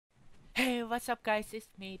what's up guys,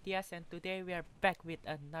 it's me Diaz, and today we are back with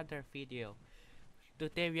another video.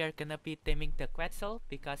 Today we are gonna be taming the Quetzal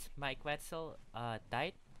because my Quetzal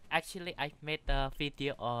died. Actually, I made a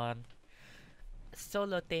video on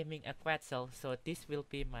solo taming a Quetzal, so this will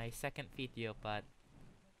be my second video, but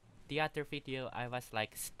the other video I was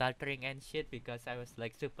like stuttering and shit because I was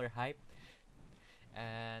like super hyped.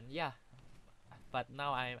 And yeah, but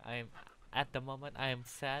now I'm at the moment I am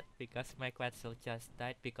sad because my Quetzal just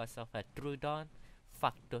died because of a Trudon.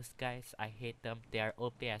 Fuck those guys, I hate them. They are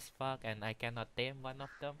OP as fuck and I cannot tame one of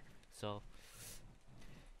them. So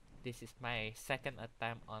this is my second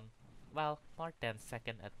attempt on, well, more than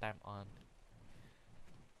second attempt on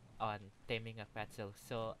taming a Quetzal.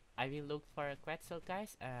 So I will look for a Quetzal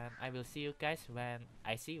guys, and I will see you guys when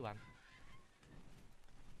I see one.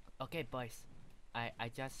 Okay boys, I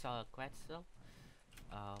just saw a Quetzal.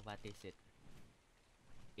 What is it?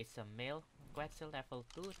 It's a male Quetzal level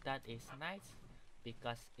 2. That is nice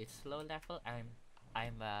because it's low level.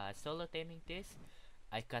 I'm solo taming this.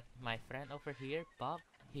 I got my friend over here, Bob.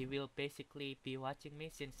 He will basically be watching me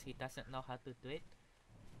since he doesn't know how to do it.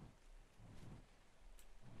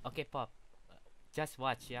 Okay, Bob, just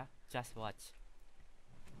watch, yeah? Just watch.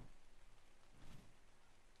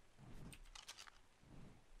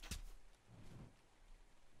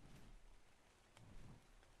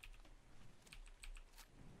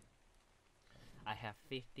 I have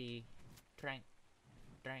 50 trank,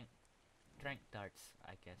 trank, trank darts,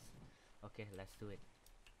 I guess. Okay, let's do it.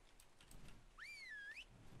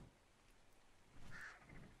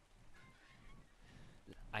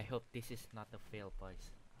 I hope this is not a fail,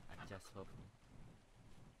 boys. I just hope.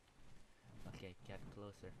 Okay, get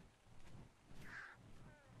closer.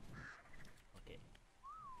 Okay.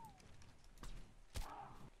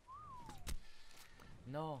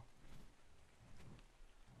 No!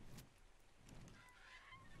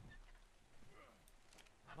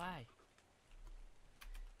 Why?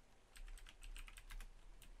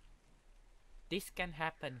 This can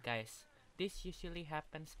happen, guys. This usually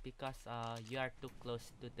happens because you are too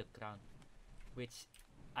close to the ground, which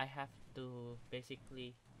I have to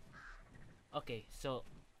basically. Okay, so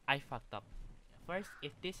I fucked up. First,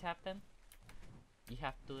 if this happen, you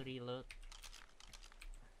have to reload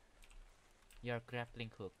your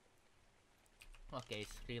grappling hook. Okay,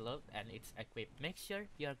 it's reload and it's equipped. Make sure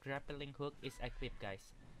your grappling hook is equipped,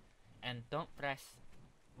 guys, and don't press.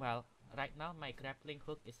 Well, right now my grappling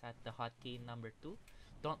hook is at the hotkey number 2.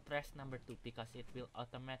 Don't press number 2 because it will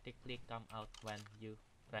automatically come out when you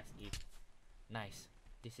press E. Nice.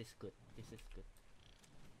 This is good. This is good.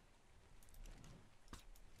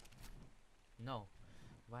 No.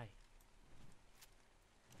 Why?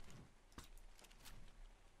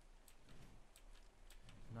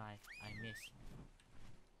 No, I missed.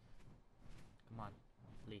 Come on.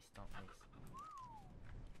 Please don't miss.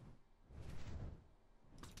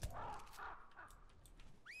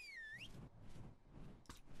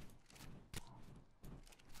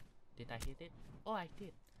 Did I hit it? Oh, I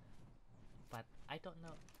did. But I don't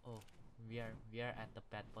know. Oh, we are at the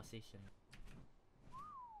bad position.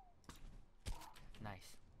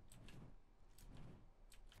 Nice.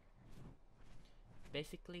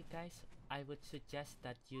 Basically, guys, I would suggest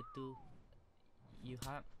that you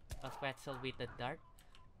hunt a Quetzal with a dart,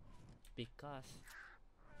 because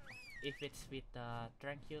if it's with a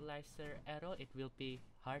tranquilizer arrow, it will be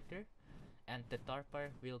harder, and the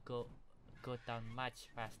torpor will go down much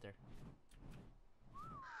faster.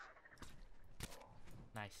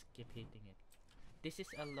 Nice, keep hitting it. This is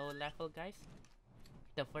a low level, guys.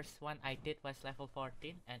 The first one I did was level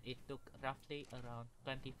 14 and it took roughly around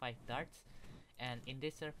 25 darts. And in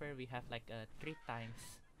this server we have like a 3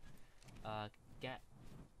 times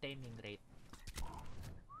taming rate.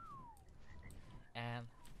 And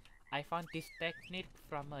I found this technique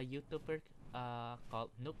from a YouTuber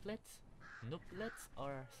called Nooblets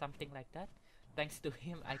or something like that. Thanks to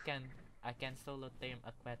him I can solo tame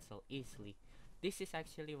a Quetzal easily. This is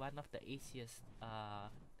actually one of the easiest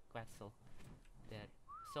Quetzal there.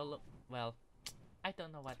 Solo, well, I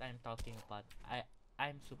don't know what I'm talking about.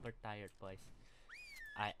 I'm super tired, boys.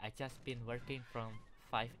 I just been working from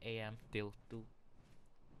 5 a.m. till 2.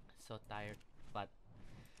 So tired, but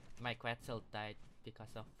my Quetzal died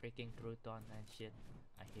because of freaking crouton and shit.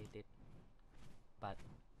 I hate it. But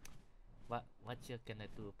what you gonna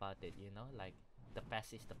do about it, you know? Like, the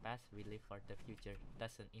past is the past, we live for the future.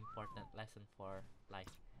 That's an important lesson for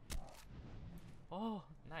life. Oh,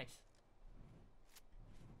 nice.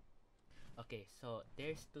 Okay, so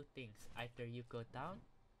there's two things. Either you go down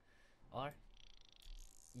or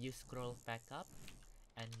you scroll back up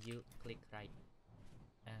and you click right.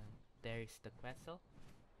 And there's the Quetzal.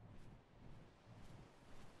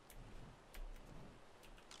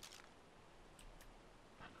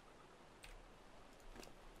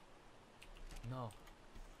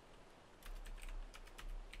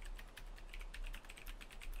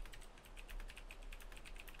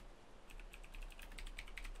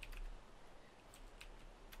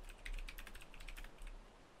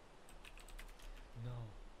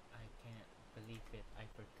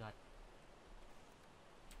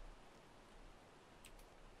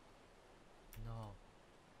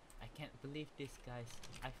 can't believe this, guys.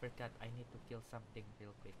 I forgot I need to kill something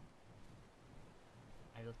real quick.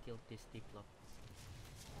 I will kill this Diplo.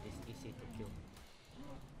 It's easy to kill.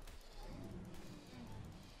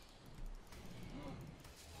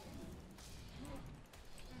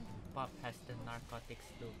 Pop has the narcotics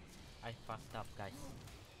too. I fucked up, guys.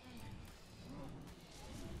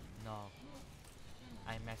 No,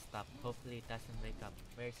 I messed up. Hopefully it doesn't wake up.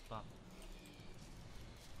 Where's Pop?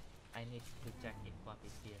 I need to check if Pop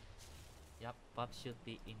is here. Yup, Pop should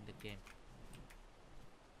be in the game.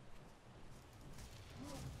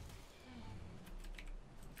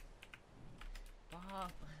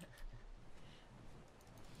 Pop!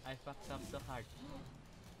 I fucked up so hard.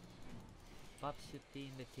 Pop should be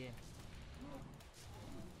in the game.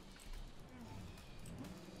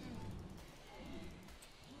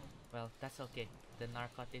 Well, that's okay. The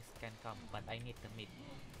narcotics can come, but I need the meat.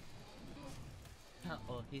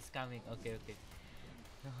 Oh, he's coming. Okay, okay.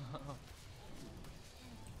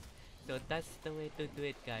 So that's the way to do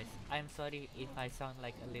it, guys. I'm sorry if I sound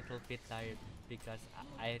like a little bit tired because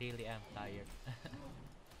I really am tired.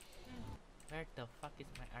 Where the fuck is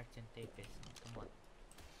my Argentapis? Come on.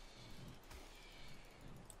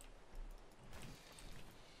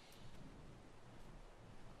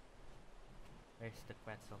 Where's the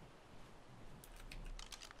QUETZAL?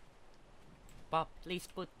 Pop, please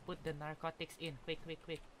put the narcotics in. Quick, quick,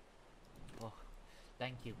 quick. Oh,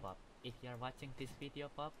 thank you, Pop. If you're watching this video,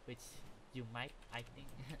 Pop, which you might, I think,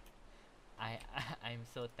 I'm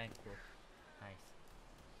so thankful. Nice.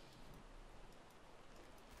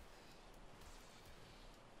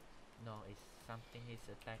 No, it's something is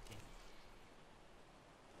attacking.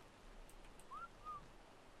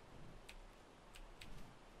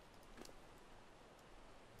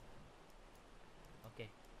 Okay.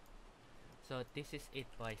 So this is it,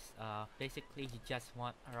 boys. Basically you just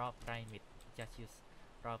want raw prime meat. Just use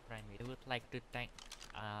raw prime meat. I would like to thank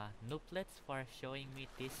Nooblets for showing me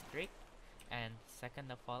this trick. And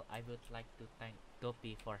second of all, I would like to thank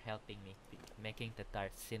Dopey for helping me making the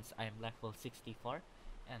darts since I'm level 64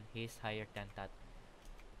 and he's higher than that.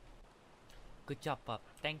 Good job, Pop.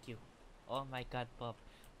 Thank you. Oh my god, Pop.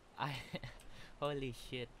 I holy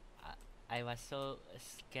shit. I was so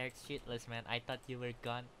scared shitless, man. I thought you were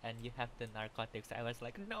gone and you have the narcotics. I was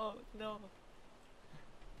like, no, no.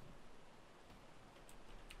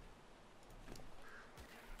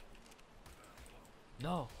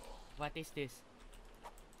 No. What is this?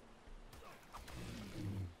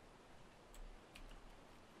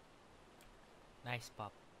 Nice,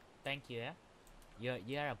 Pop. Thank you, yeah.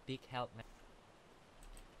 You're a big help, man.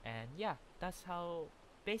 And yeah, that's how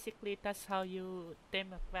basically that's how you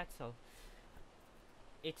tame a QUETZAL.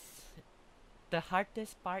 It's the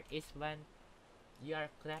hardest part is when you are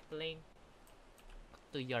grappling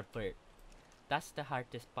to your bird. That's the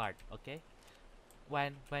hardest part, okay?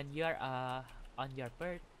 When you're on your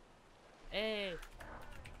bird. Hey,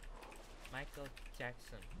 Michael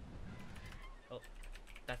Jackson. Oh,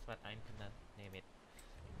 that's what I'm gonna name it.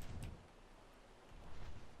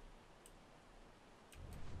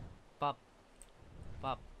 Pop,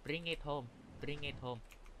 Pop, bring it home. Bring it home.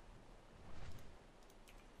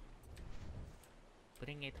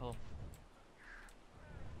 Bring it home.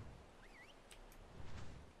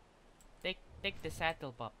 Take the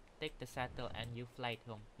saddle, Pop. Take the saddle and you fly it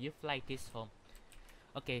home. You fly this home.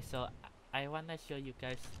 Okay, so I wanna show you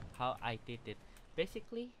guys how I did it.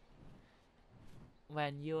 Basically,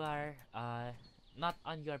 when you are not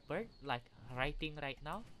on your bird, like writing right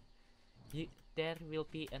now, there will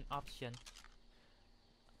be an option.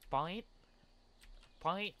 Point.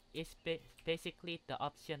 Point is basically the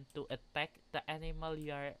option to attack the animal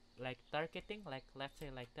you are like targeting, like let's say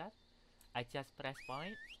like that. I just press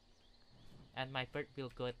point and my bird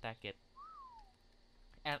will go attack it.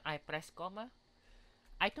 And I press comma.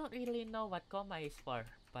 I don't really know what comma is for,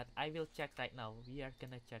 but I will check right now. We are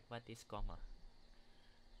gonna check what is comma.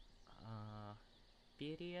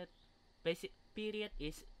 Period. Basic period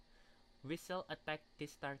is whistle attack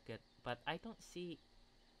this target, but I don't see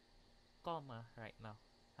comma right now.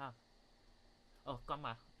 Huh? Oh,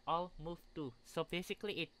 comma. All move to. So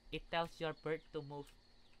basically, it tells your bird to move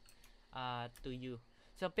to you.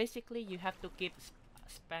 So basically, you have to keep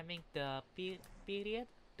spamming the period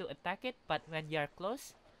to attack it, but when you're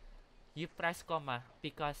close, you press comma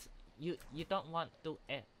because you don't want to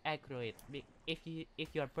aggro it. If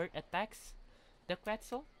your bird attacks the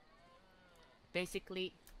QUETZAL,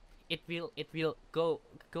 basically it will go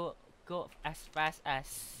as fast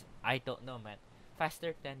as I don't know, man,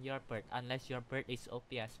 faster than your bird, unless your bird is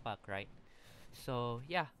OP as fuck, right? So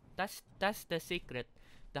yeah, that's the secret.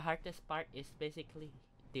 The hardest part is basically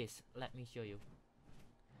this. Let me show you.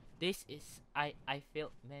 This is I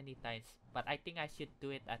failed many times, but I think I should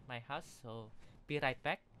do it at my house. So be right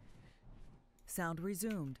back. Sound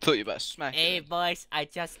resumed. Thought you better smack Hey it. boys, I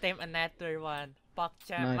just tamed another one.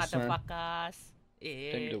 PogChamp Nice, man. motherfuckers.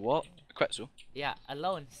 Then you Yeah. do what? Quetzal. Yeah,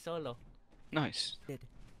 alone, solo. Nice.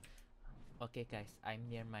 Okay guys, I'm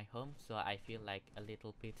near my home, so I feel like a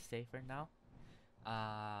little bit safer now.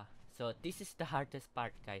 So this is the hardest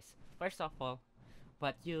part, guys. First of all,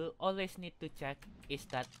 what you always need to check is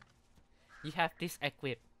that you have this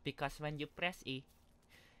equipped, because when you press E,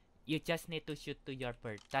 you just need to shoot to your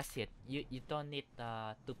bird. That's it. You don't need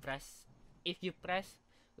to press. If you press,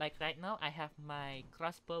 like right now, I have my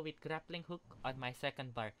crossbow with grappling hook on my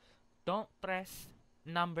second bar. Don't press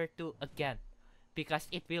number 2 again, because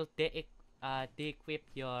it will de-equip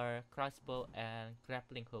your crossbow and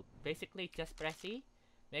grappling hook. Basically, just press E.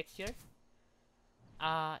 Make sure.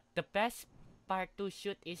 The best part to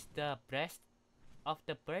shoot is the breast of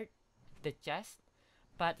the bird, the chest.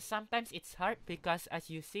 But sometimes it's hard because, as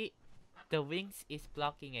you see, the wings is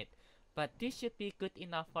blocking it. But this should be good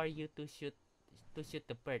enough for you to shoot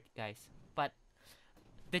the bird, guys. But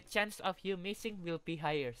the chance of you missing will be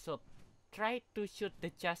higher. So try to shoot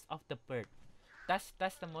the chest of the bird. That's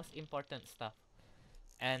the most important stuff.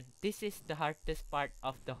 And this is the hardest part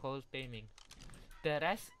of the whole taming. The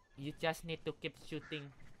rest, you just need to keep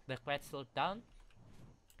shooting the Quetzal down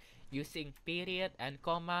using period and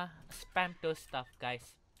comma. Spam those stuff,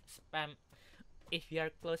 guys. Spam. If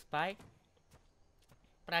you're close by,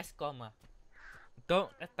 press comma.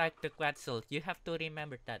 Don't attack the Quetzal. You have to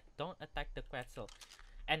remember that. Don't attack the Quetzal.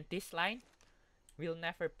 And this line will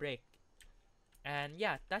never break. And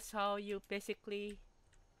yeah, that's how you basically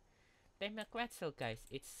tame a Quetzal, guys.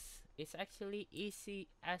 It's actually easy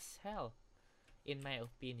as hell, in my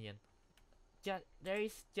opinion. There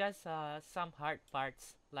is just some hard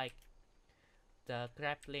parts, like the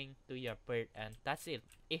grappling to your bird, and that's it.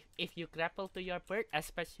 If you grapple to your bird,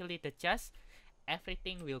 especially the chest,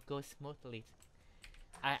 everything will go smoothly.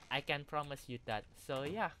 I can promise you that. So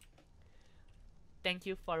yeah, thank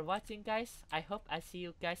you for watching, guys. I hope I see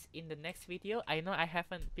you guys in the next video. I know I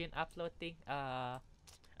haven't been uploading a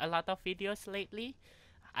lot of videos lately.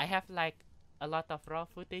 I have like a lot of raw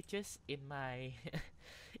footages in my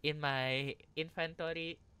in my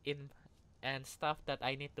inventory and stuff that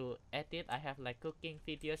I need to edit. I have like cooking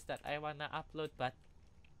videos that I wanna upload, but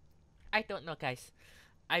I don't know, guys.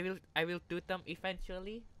 I will do them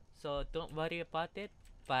eventually, so don't worry about it.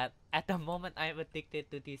 But at the moment, I'm addicted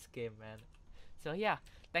to this game, man. So yeah,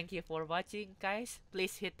 thank you for watching, guys.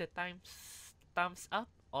 Please hit the thumbs up,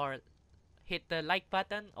 or hit the like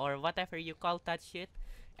button, or whatever you call that shit.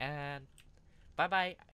 And bye bye.